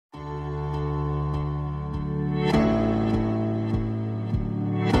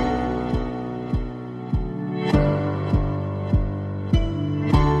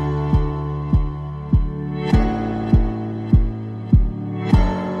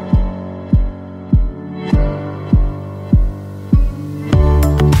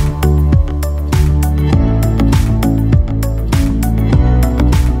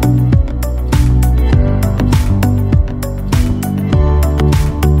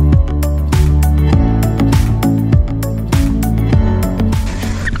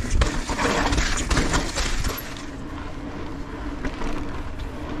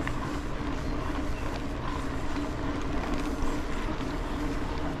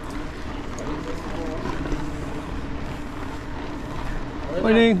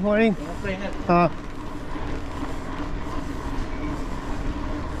Morning, morning.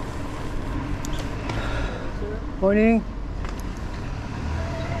 Morning.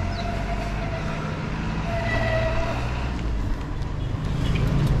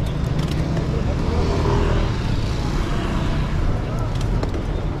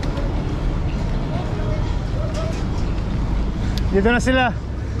 Dito na sila.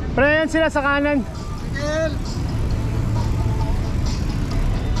 Pre, yan sila sa kanan.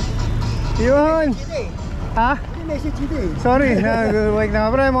 Yun. Ha? Sorry, wake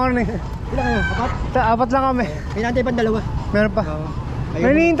na. Pre, morning. Ilan kayo? Apat? Apat lang kami. May nantay pang dalawa. Meron pa.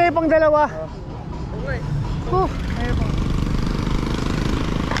 May nihintay pang dalawa. Ayun pa.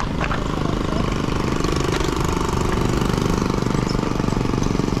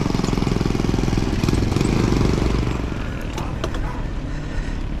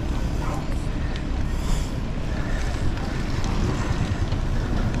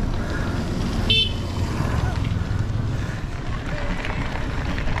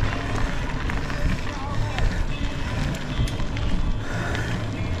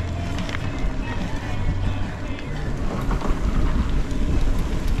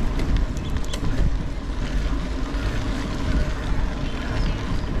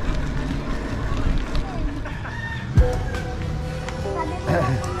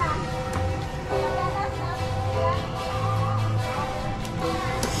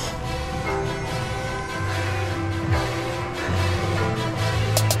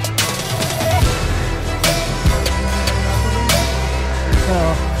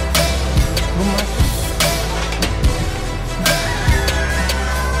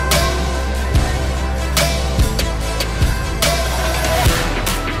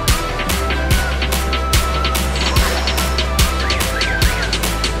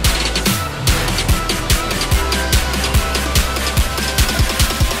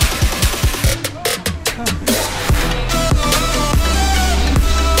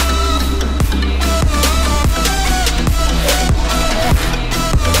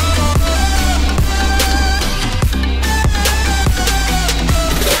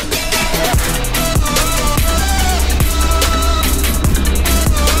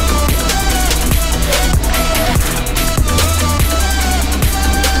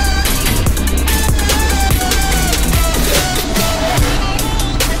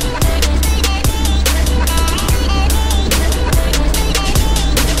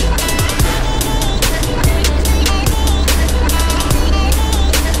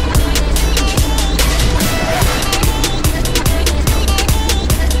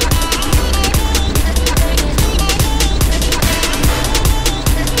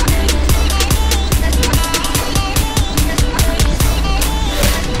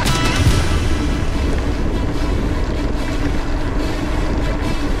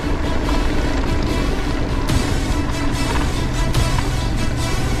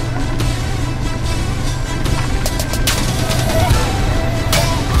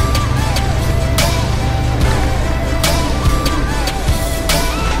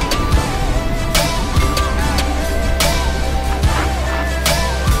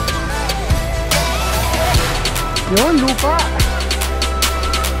 Yun, lupa.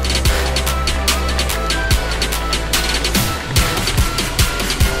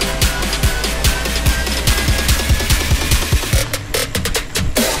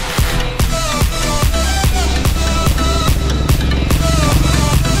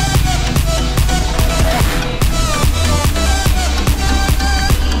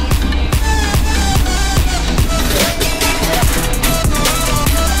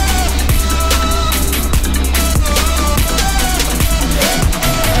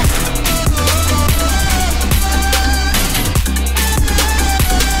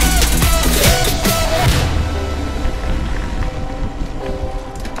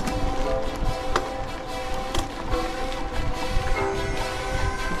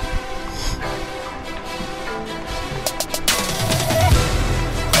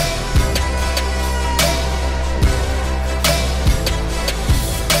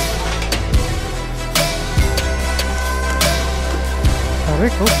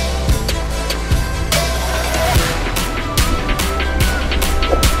 Rico.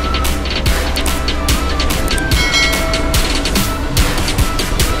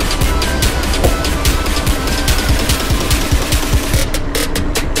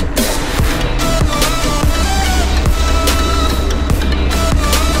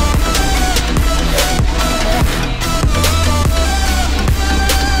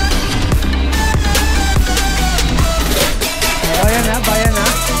 Bayan na, bayan na.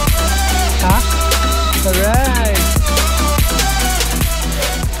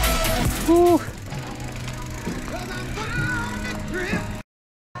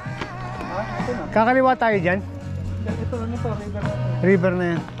 Kakaliwa tayo dyan. Ito ano to, river. River na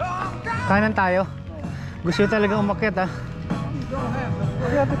yan. Kanan tayo. Gusto talaga umakyat ha.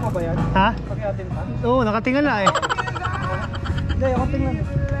 Pakiatin mo ba yan? Ha? Pakiatin pa? Oo, nakatingin na eh. Hindi, ako tingnan.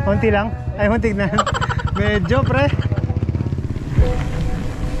 Konti lang? Ay, mo tignan. Medyo pre.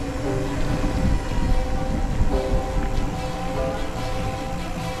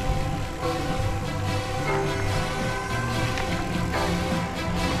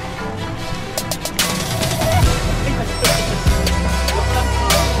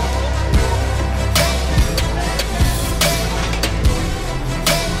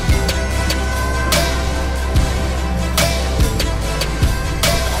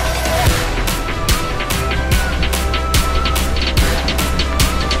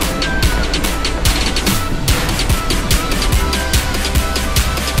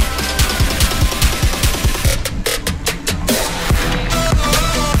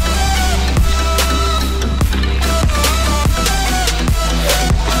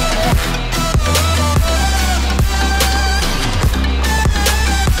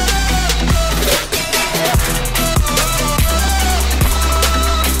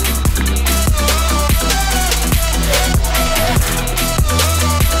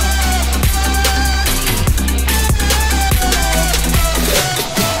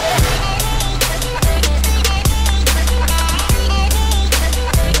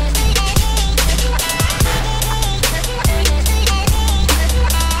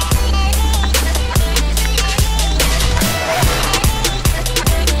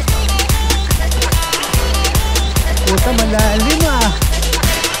 Puta, malalim ah.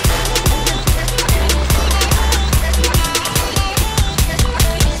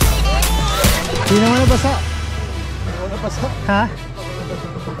 Hindi naman nabasa. Wala basa. Ha?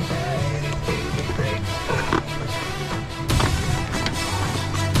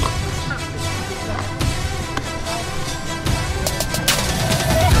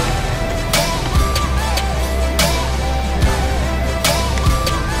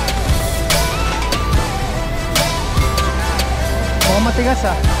 Mukhang matigas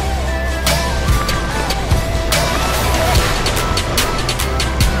ah.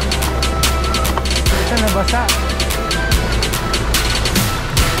 Ito nabasa.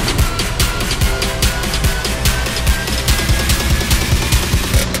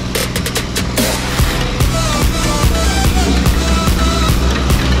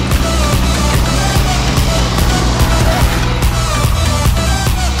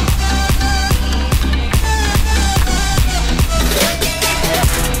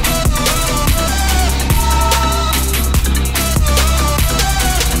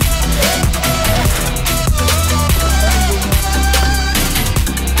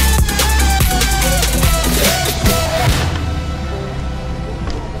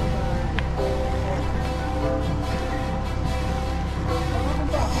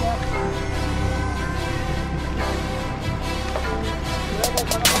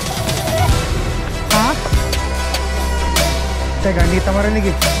 Teka, hindi kita marinig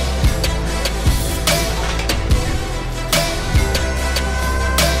eh.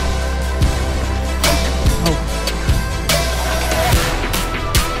 Oh.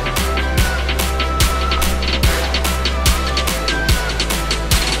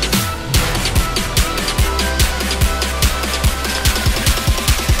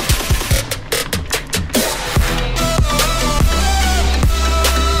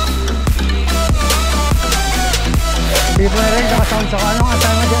 Dito na rin nakasound sa anong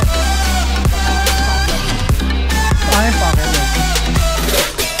asama dyan? Ayun pa akin yun.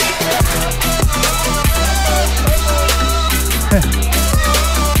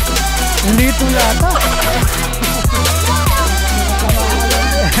 Hindi ito lata.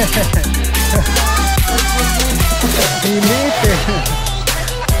 Hilit eh.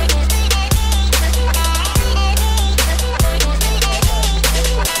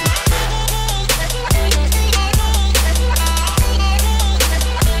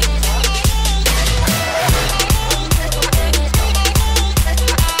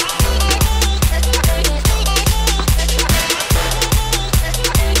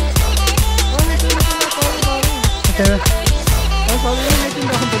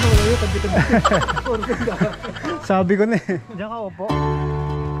 Sabi ko na eh. Diyan ka upo.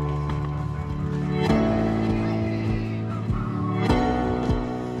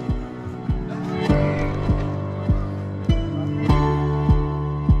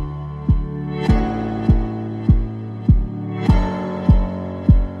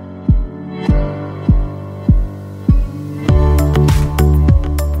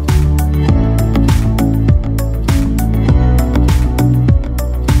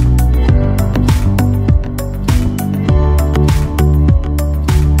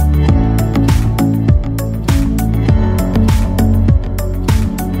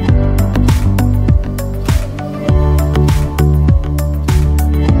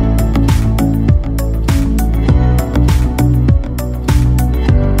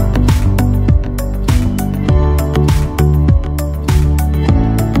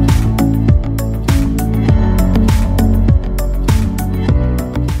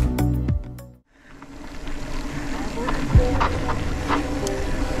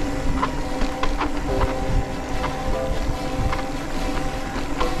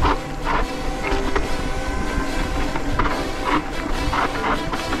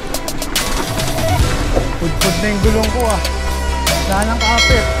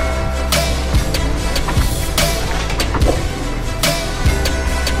 kapit.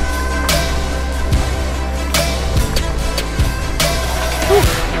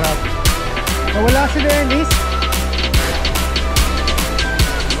 Harap. Nawala si Dennis.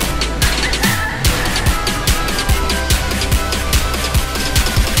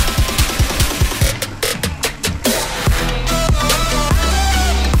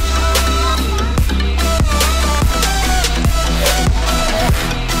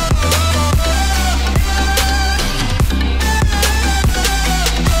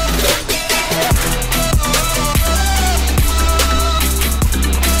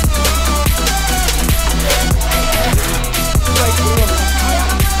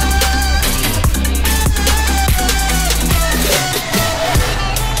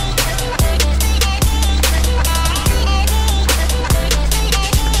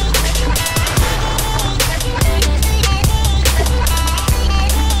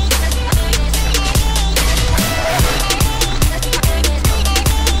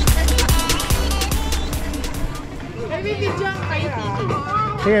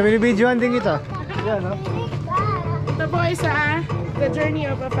 Sige, binibidyoan din kita. Yan, no? Ito po ay sa The Journey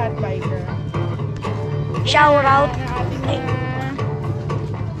of a Fat Biker. Shout out. Ang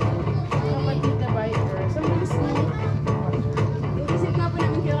ating kapatid na biker. So, bilis na. Isip nga po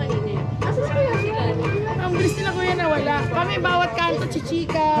namin kayo kanina eh. Asa na kayo sila? Ang bilis nila kuya nawala. Kami bawat kanto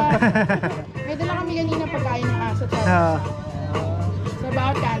chichika. May dala kami kanina pagkain ng aso. Ah. Sa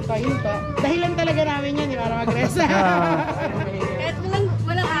bawat kanto, yun to. Dahilan talaga namin yun, para mag-resa. Kahit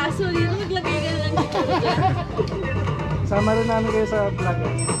walang aso, dito maglagay ka lang. Sama rin namin kayo sa vlog.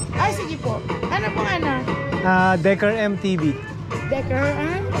 Ay, sige po. Ano pong ano? Decker MTV. Decker?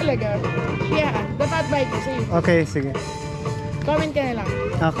 Ah, talaga? Yeah, the Fat Biker. Sige. Okay, sige. Comment ka na lang.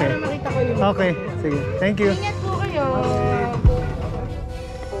 Okay. Para makita ko yun. Okay, sige. Thank you. Ingat po kayo.